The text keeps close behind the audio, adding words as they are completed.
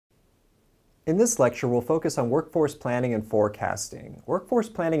In this lecture, we'll focus on workforce planning and forecasting. Workforce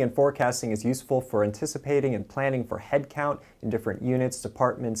planning and forecasting is useful for anticipating and planning for headcount in different units,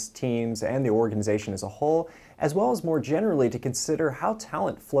 departments, teams, and the organization as a whole, as well as more generally to consider how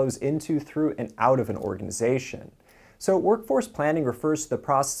talent flows into, through, and out of an organization. So workforce planning refers to the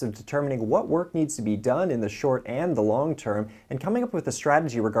process of determining what work needs to be done in the short and the long term, and coming up with a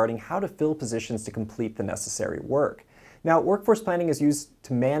strategy regarding how to fill positions to complete the necessary work. Now, workforce planning is used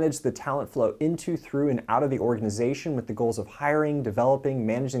to manage the talent flow into, through, and out of the organization with the goals of hiring, developing,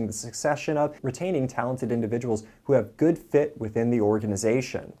 managing the succession of, retaining talented individuals who have good fit within the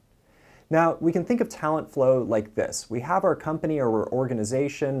organization. Now, we can think of talent flow like this. We have our company or our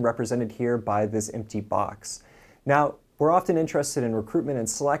organization represented here by this empty box. Now, we're often interested in recruitment and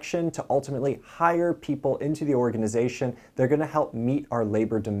selection to ultimately hire people into the organization that are going to help meet our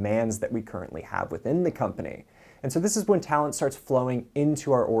labor demands that we currently have within the company. And so this is when talent starts flowing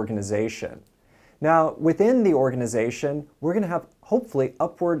into our organization. Now, within the organization, we're going to have hopefully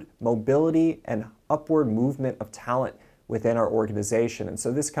upward mobility and upward movement of talent within our organization. And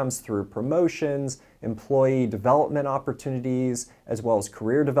so this comes through promotions, employee development opportunities, as well as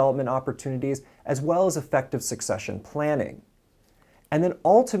career development opportunities, as well as effective succession planning. And then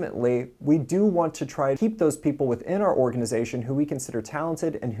ultimately, we do want to try to keep those people within our organization who we consider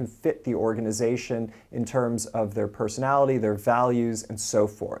talented and who fit the organization in terms of their personality, their values, and so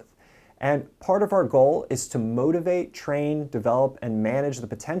forth. And part of our goal is to motivate, train, develop, and manage the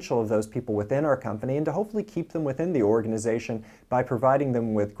potential of those people within our company, and to hopefully keep them within the organization by providing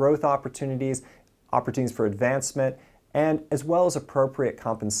them with growth opportunities, opportunities for advancement, and as well as appropriate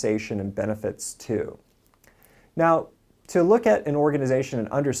compensation and benefits too. Now, to look at an organization and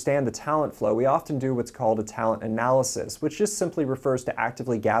understand the talent flow, we often do what's called a talent analysis, which just simply refers to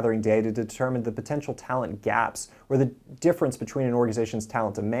actively gathering data to determine the potential talent gaps or the difference between an organization's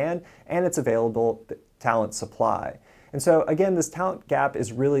talent demand and its available talent supply. And so again, this talent gap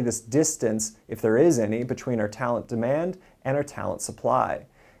is really this distance, if there is any, between our talent demand and our talent supply.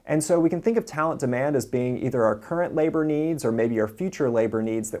 And so we can think of talent demand as being either our current labor needs or maybe our future labor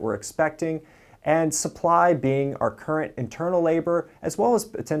needs that we're expecting, and supply being our current internal labor, as well as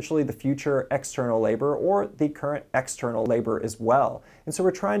potentially the future external labor or the current external labor as well. And so we're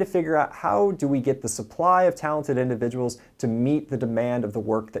trying to figure out how do we get the supply of talented individuals to meet the demand of the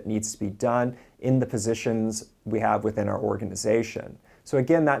work that needs to be done in the positions we have within our organization. So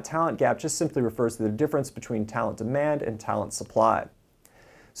again, that talent gap just simply refers to the difference between talent demand and talent supply.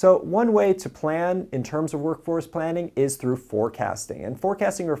 So one way to plan in terms of workforce planning is through forecasting. And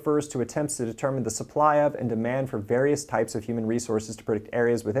forecasting refers to attempts to determine the supply of and demand for various types of human resources to predict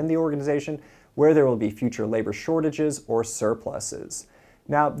areas within the organization where there will be future labor shortages or surpluses.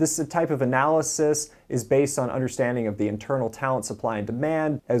 Now, this type of analysis is based on understanding of the internal talent supply and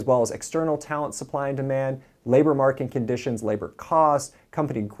demand, as well as external talent supply and demand, labor market conditions, labor costs,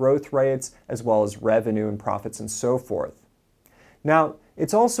 company growth rates, as well as revenue and profits and so forth. Now,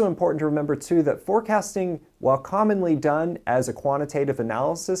 it's also important to remember too that forecasting, while commonly done as a quantitative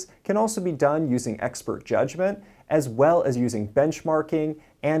analysis, can also be done using expert judgment, as well as using benchmarking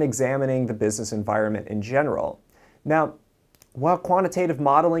and examining the business environment in general. Now, while quantitative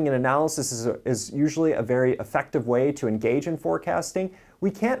modeling and analysis is usually a very effective way to engage in forecasting,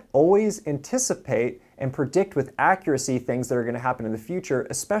 we can't always anticipate and predict with accuracy things that are going to happen in the future,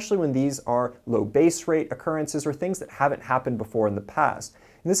 especially when these are low base rate occurrences or things that haven't happened before in the past.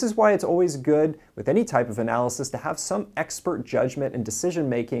 And this is why it's always good with any type of analysis to have some expert judgment and decision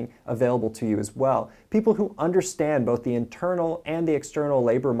making available to you as well. People who understand both the internal and the external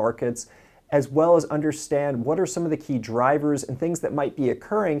labor markets, as well as understand what are some of the key drivers and things that might be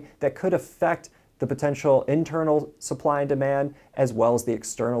occurring that could affect the potential internal supply and demand, as well as the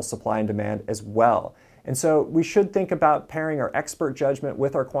external supply and demand as well. And so we should think about pairing our expert judgment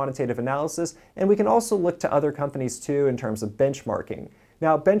with our quantitative analysis, and we can also look to other companies too in terms of benchmarking.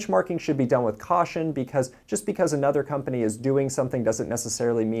 Now, benchmarking should be done with caution, because just because another company is doing something doesn't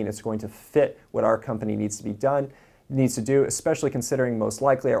necessarily mean it's going to fit what our company needs to do, especially considering most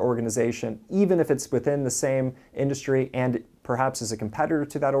likely our organization, even if it's within the same industry and perhaps is a competitor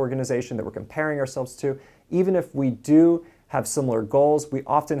to that organization that we're comparing ourselves to, even if we do have similar goals, we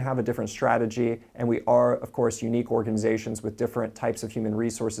often have a different strategy, and we are, of course, unique organizations with different types of human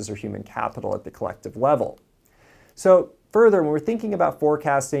resources or human capital at the collective level. So further, when we're thinking about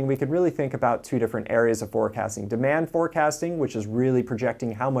forecasting, we can really think about two different areas of forecasting. Demand forecasting, which is really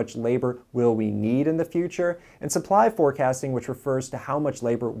projecting how much labor will we need in the future, and supply forecasting, which refers to how much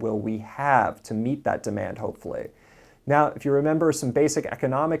labor will we have to meet that demand, hopefully. Now, if you remember some basic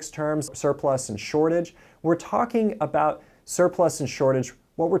economics terms, surplus and shortage, we're talking about surplus and shortage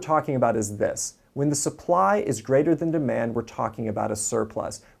what we're talking about is this. When the supply is greater than demand, we're talking about a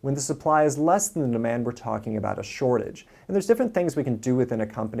surplus. When the supply is less than the demand, we're talking about a shortage. And there's different things we can do within a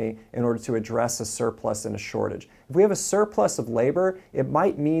company in order to address a surplus and a shortage. If we have a surplus of labor, it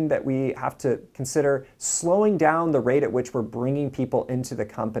might mean that we have to consider slowing down the rate at which we're bringing people into the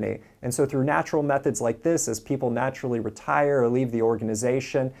company. And so through natural methods like this, as people naturally retire or leave the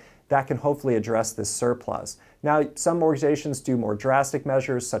organization, that can hopefully address this surplus. Now, some organizations do more drastic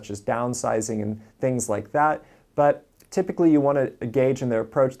measures such as downsizing and things like that, but typically you want to engage in the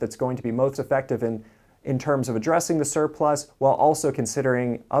approach that's going to be most effective in terms of addressing the surplus while also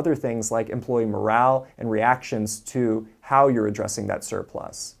considering other things like employee morale and reactions to how you're addressing that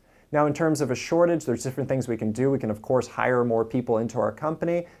surplus. Now, in terms of a shortage, there's different things we can do. We can, of course, hire more people into our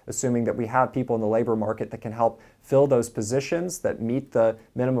company, assuming that we have people in the labor market that can help fill those positions that meet the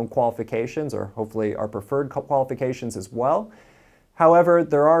minimum qualifications, or hopefully our preferred qualifications as well. However,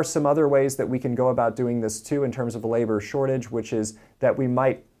 there are some other ways that we can go about doing this too in terms of a labor shortage, which is that we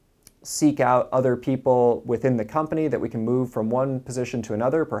might seek out other people within the company that we can move from one position to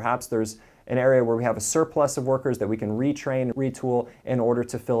another. Perhaps there's an area where we have a surplus of workers that we can retrain, retool in order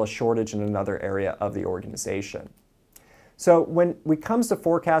to fill a shortage in another area of the organization. So when it comes to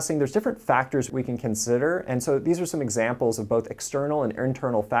forecasting, there's different factors we can consider. And so these are some examples of both external and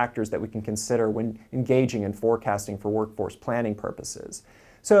internal factors that we can consider when engaging in forecasting for workforce planning purposes.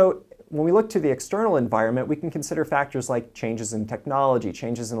 So when we look to the external environment, we can consider factors like changes in technology,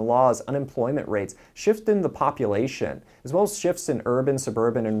 changes in laws, unemployment rates, shifts in the population, as well as shifts in urban,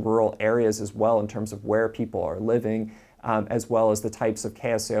 suburban, and rural areas as well in terms of where people are living, as well as the types of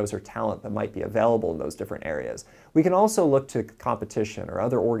KSOs or talent that might be available in those different areas. We can also look to competition or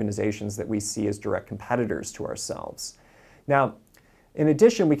other organizations that we see as direct competitors to ourselves. Now, in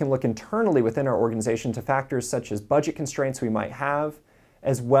addition, we can look internally within our organization to factors such as budget constraints we might have,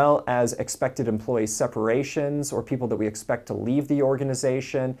 as well as expected employee separations or people that we expect to leave the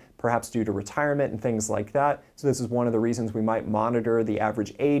organization, perhaps due to retirement and things like that. So this is one of the reasons we might monitor the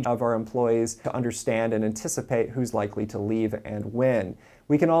average age of our employees to understand and anticipate who's likely to leave and when.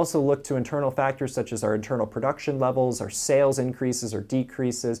 We can also look to internal factors such as our internal production levels, our sales increases or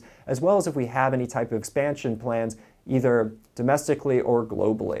decreases, as well as if we have any type of expansion plans, either domestically or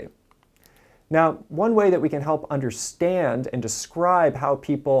globally. Now, one way that we can help understand and describe how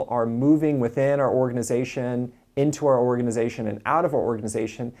people are moving within our organization, into our organization, and out of our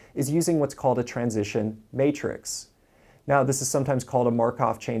organization is using what's called a transition matrix. Now, this is sometimes called a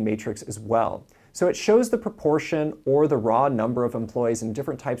Markov chain matrix as well. So it shows the proportion or the raw number of employees in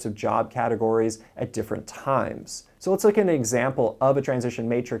different types of job categories at different times. So let's look at an example of a transition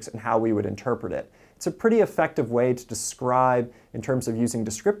matrix and how we would interpret it. It's a pretty effective way to describe, in terms of using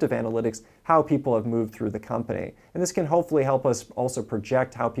descriptive analytics, how people have moved through the company. And this can hopefully help us also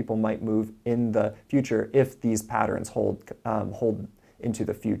project how people might move in the future if these patterns hold into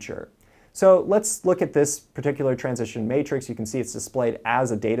the future. So let's look at this particular transition matrix. You can see it's displayed as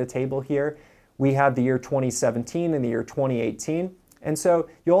a data table here. We have the year 2017 and the year 2018. And so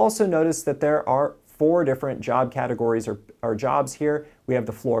you'll also notice that there are 4 different job categories or jobs here. We have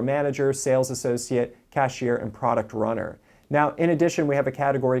the floor manager, sales associate, cashier, and product runner. Now, in addition, we have a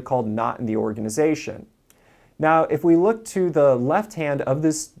category called not in the organization. Now, if we look to the left hand of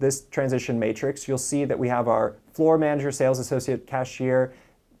this transition matrix, you'll see that we have our floor manager, sales associate, cashier,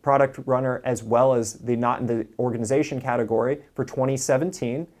 product runner, as well as the not in the organization category for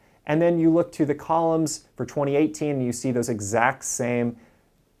 2017. And then you look to the columns for 2018 and you see those exact same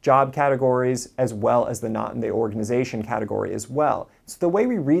job categories as well as the not in the organization category as well. So the way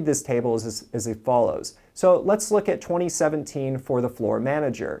we read this table is as follows. So let's look at 2017 for the floor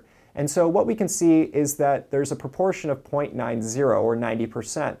manager. And so what we can see is that there's a proportion of 0.90 or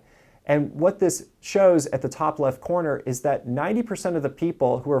 90%. And what this shows at the top left corner is that 90% of the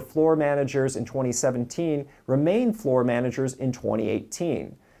people who are floor managers in 2017 remain floor managers in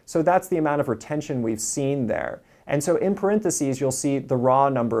 2018. So that's the amount of retention we've seen there. And so in parentheses, you'll see the raw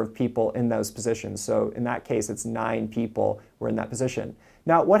number of people in those positions. So in that case, it's 9 people were in that position.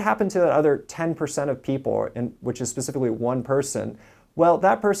 Now, what happened to the other 10% of people, which is specifically 1 person? Well,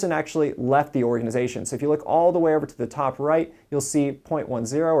 that person actually left the organization. So if you look all the way over to the top right, you'll see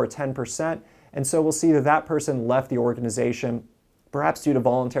 0.10 or 10%. And so we'll see that that person left the organization, perhaps due to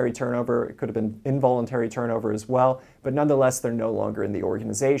voluntary turnover. It could have been involuntary turnover as well, but nonetheless, they're no longer in the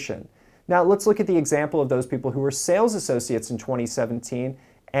organization. Now let's look at the example of those people who were sales associates in 2017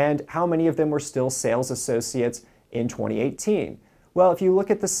 and how many of them were still sales associates in 2018. Well, if you look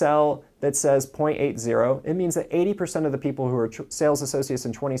at the cell that says 0.80, it means that 80% of the people who were sales associates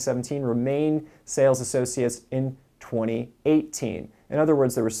in 2017 remain sales associates in 2018. In other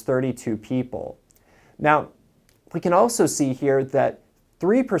words, there was 32 people. Now, we can also see here that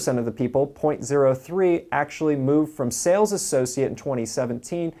 3% of the people, 0.03, actually moved from sales associate in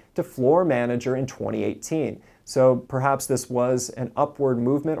 2017 to floor manager in 2018. So perhaps this was an upward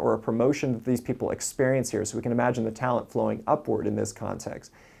movement or a promotion that these people experience here. So we can imagine the talent flowing upward in this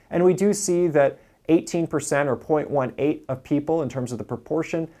context. And we do see that 18% or 0.18 of people in terms of the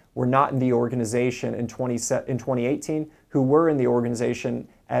proportion were not in the organization in 2018 who were in the organization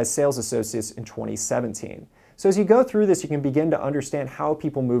as sales associates in 2017. So as you go through this, you can begin to understand how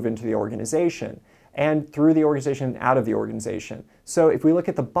people move into the organization and through the organization and out of the organization. So if we look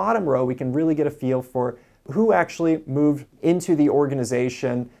at the bottom row, we can really get a feel for who actually moved into the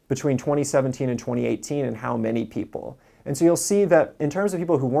organization between 2017 and 2018 and how many people. And so you'll see that in terms of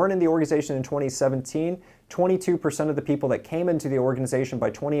people who weren't in the organization in 2017, 22% of the people that came into the organization by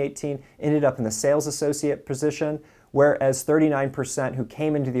 2018 ended up in the sales associate position, whereas 39% who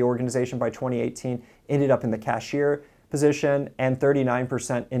came into the organization by 2018 ended up in the cashier position, and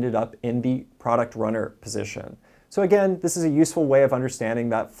 39% ended up in the product runner position. So again, this is a useful way of understanding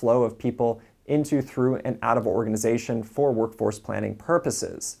that flow of people into, through, and out of organization for workforce planning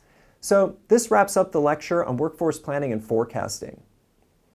purposes. So this wraps up the lecture on workforce planning and forecasting.